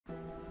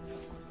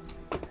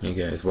Hey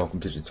guys,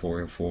 welcome to the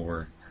tutorial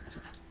for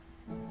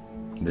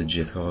the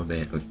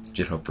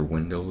GitHub for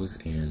Windows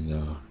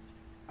and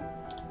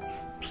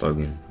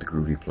plugin, the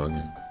Groovy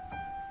plugin.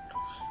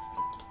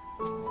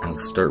 I'll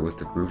start with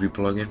the Groovy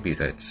plugin because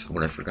that's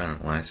what I forgot in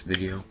the last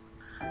video.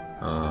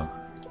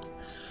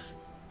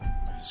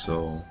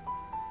 So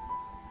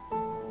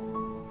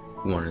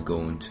we want to go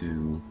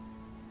into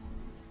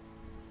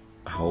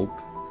Help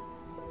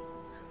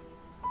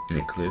in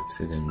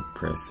Eclipse and then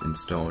press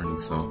Install New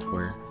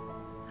Software.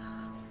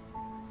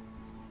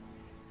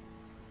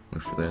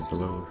 Wait for that to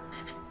load.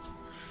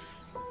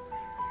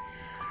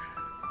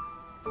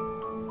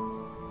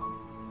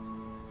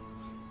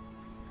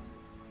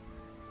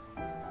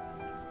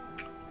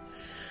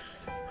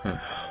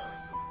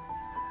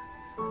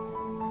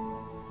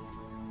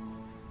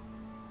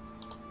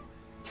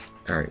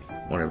 Alright,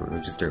 whatever,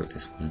 we'll just start with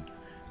this one.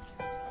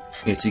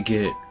 You have to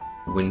get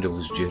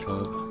Windows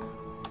GitHub.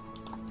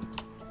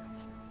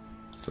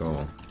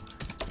 So,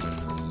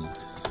 Windows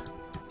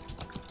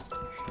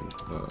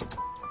GitHub.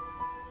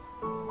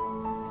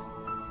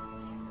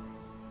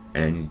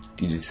 And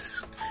you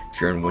just,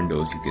 if you're on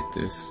Windows, you get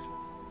this.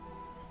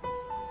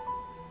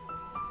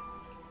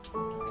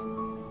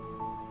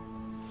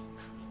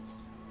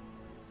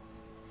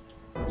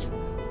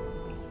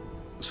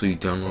 So you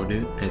download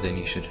it, and then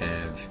you should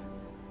have,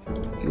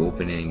 you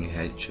open it and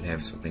you should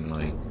have something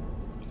like,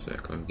 one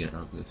sec, let me get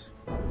out of this.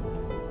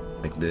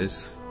 Like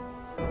this.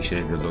 You should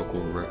have your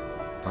local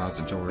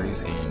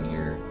repositories and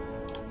your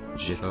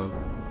GitHub.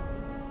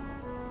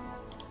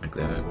 Like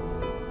that.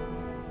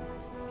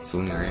 So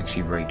when you're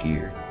actually right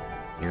here,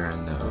 you're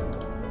on the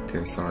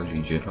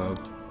Terasology GitHub,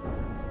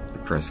 you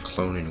press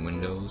clone in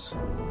Windows.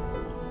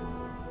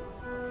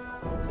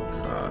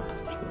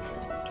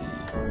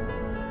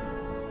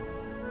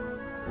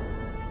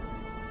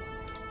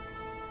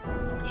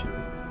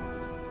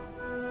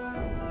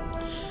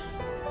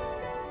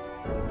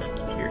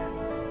 Here.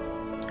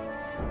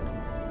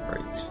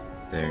 Right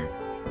there.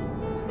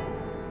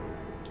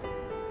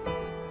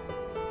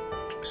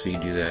 So you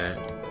do that,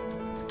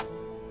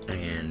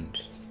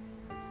 and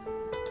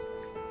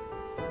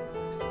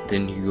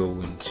then you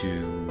go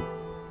into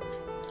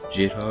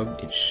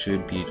GitHub. It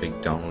should be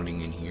like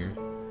downloading in here,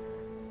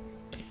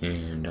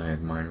 and I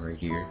have mine right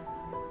here.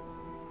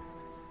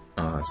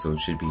 So it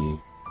should be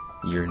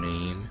your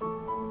name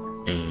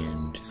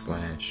and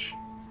slash,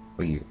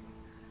 or your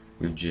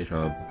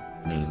GitHub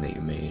name that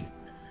you made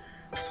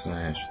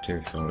slash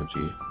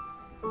Terrasology,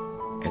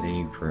 and then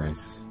you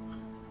press.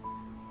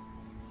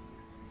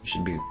 It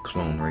should be a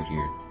clone right here.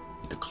 You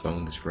have to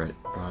clone this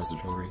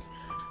repository,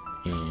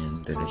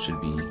 and then it should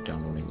be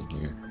downloading in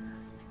here.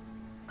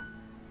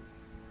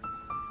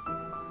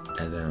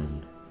 And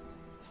then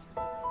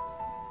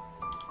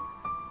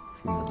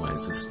if you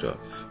minimize this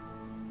stuff.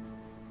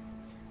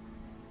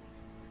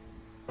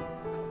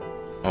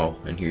 Oh,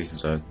 and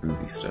here's the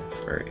Groovy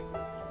stuff. Alright.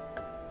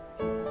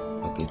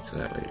 I'll get to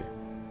that later.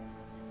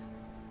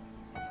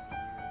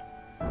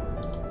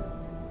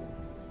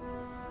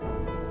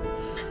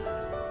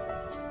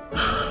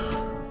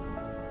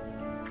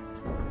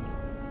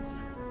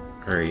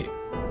 Alright,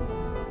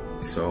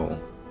 so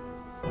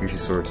here's the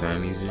source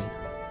I'm using.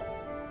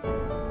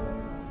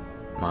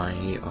 My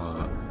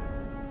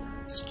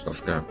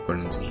stuff got put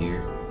into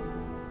here.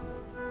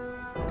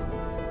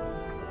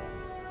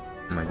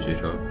 My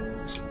GitHub.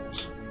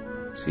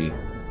 See,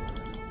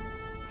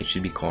 it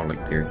should be called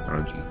like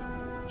Terrasology,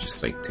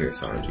 just like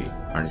Terrasology.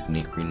 I just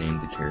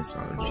renamed the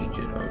Terrasology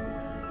GitHub.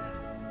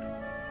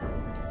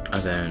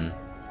 And then,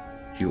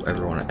 if you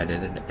ever want to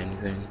edit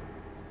anything,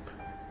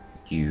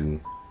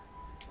 you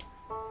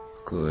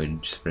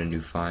could just put a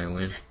new file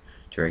in,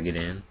 drag it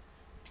in.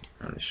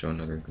 I'll just show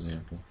another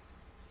example.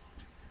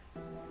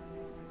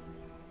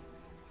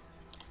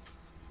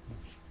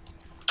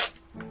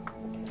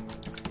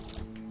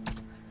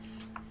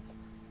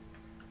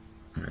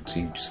 Alright, so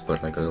you just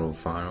put like a little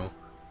file.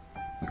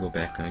 You go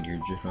back onto your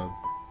GitHub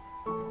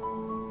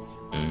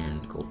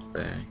and go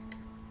back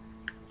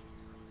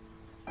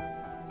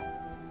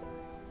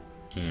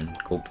and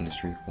open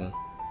this repo.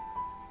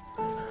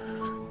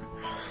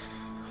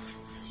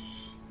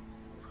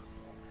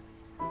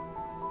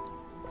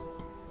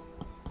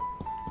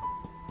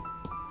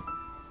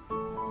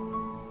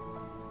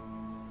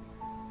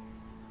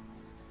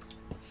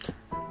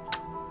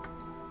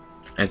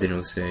 And then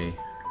it'll say,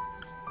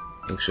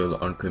 it'll show the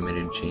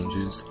uncommitted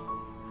changes.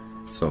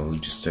 So we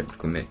just have to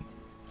commit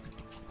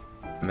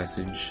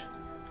message.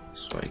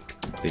 It's like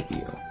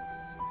video.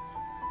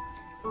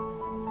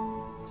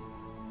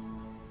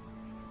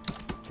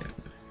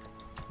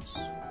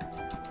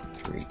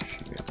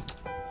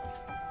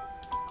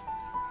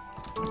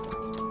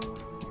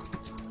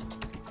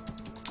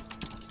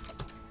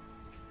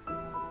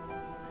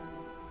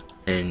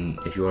 And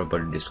if you want to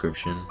put a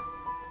description,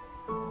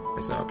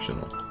 it's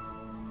optional.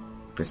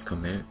 Press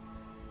commit.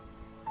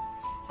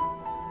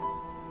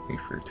 Wait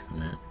for it to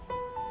commit.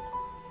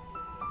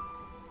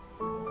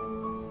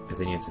 And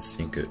then you have to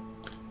sync it.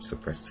 So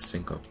press the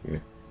sync up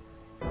here.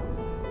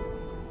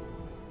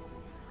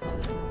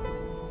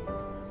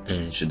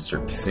 and it should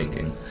start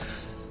syncing.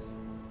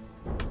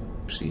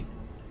 See,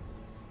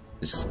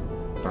 this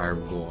bar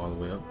will go all the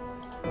way up.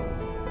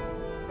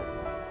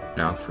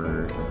 Now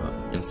for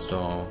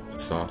install the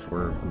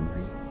software of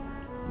Groovy,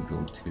 we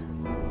go to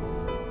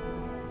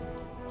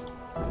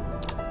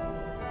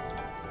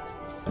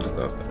look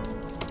up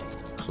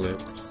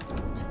Eclipse.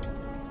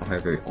 I'll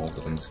have all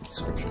the links in the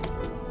description.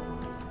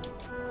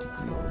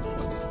 Groovy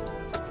Plugin.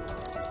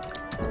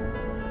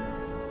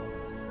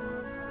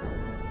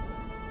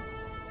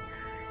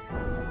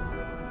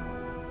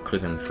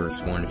 Click on the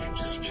first one if you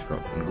just check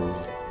out on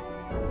Google.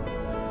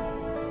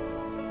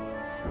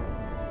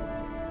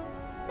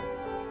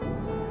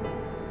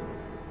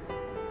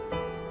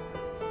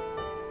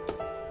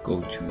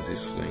 Go to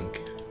this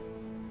link.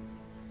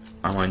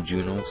 I'm on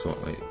Juno, so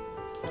let me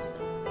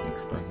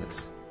explain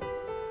this.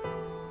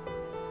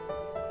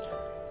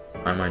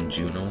 I'm on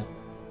Juno,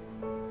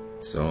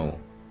 so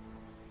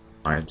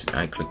I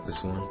click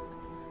this one.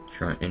 If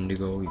you're on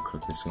Indigo, you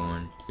click this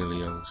one.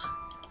 Helios,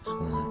 this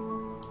one.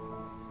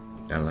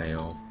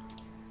 LAO,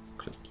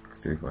 click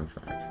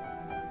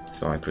 3.5.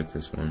 So I click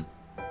this one,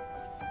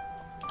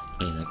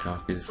 and I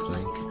copy this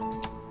link.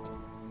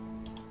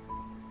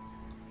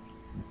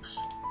 Oops.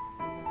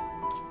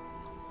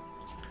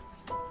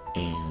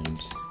 And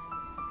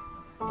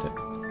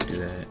do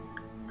that,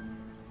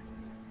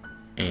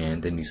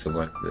 and then you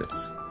select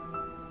this,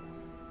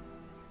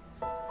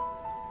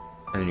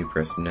 and then you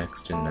press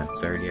next and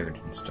next. I already have it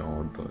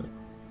installed, but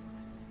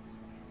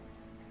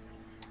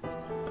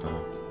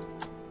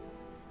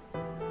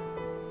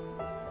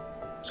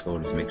so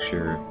just make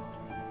sure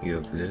you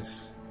have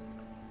this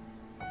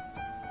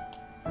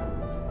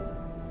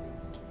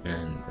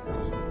and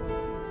this.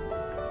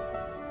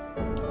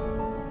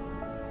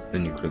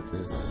 Then you click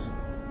this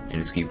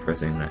and just keep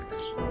pressing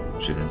next.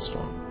 It should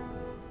install.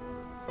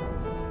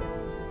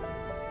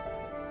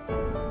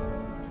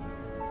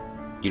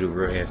 You don't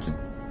really have to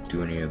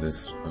do any of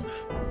this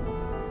stuff.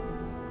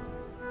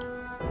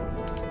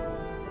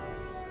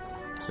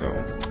 So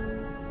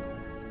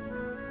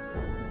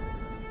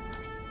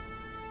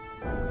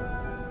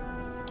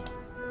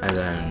and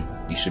then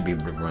you should be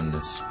able to run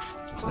this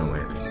with no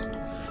errors.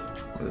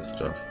 All this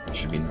stuff. There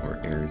should be no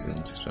errors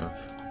and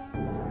stuff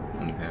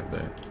when you have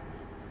that.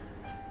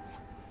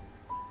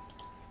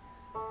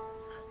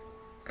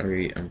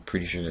 Alright, I'm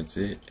pretty sure that's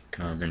it.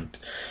 Comment,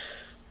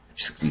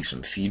 just leave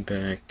some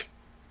feedback,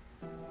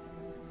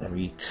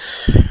 rate,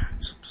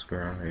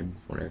 subscribe,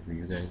 whatever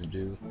you guys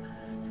do,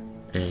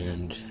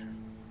 and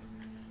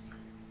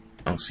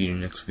I'll see you in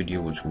the next video,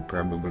 which will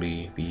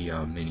probably be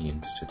a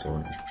minions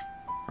tutorial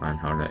on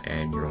how to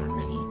add your own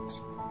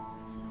minions.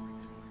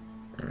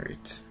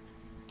 Alright,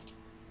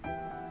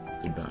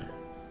 goodbye.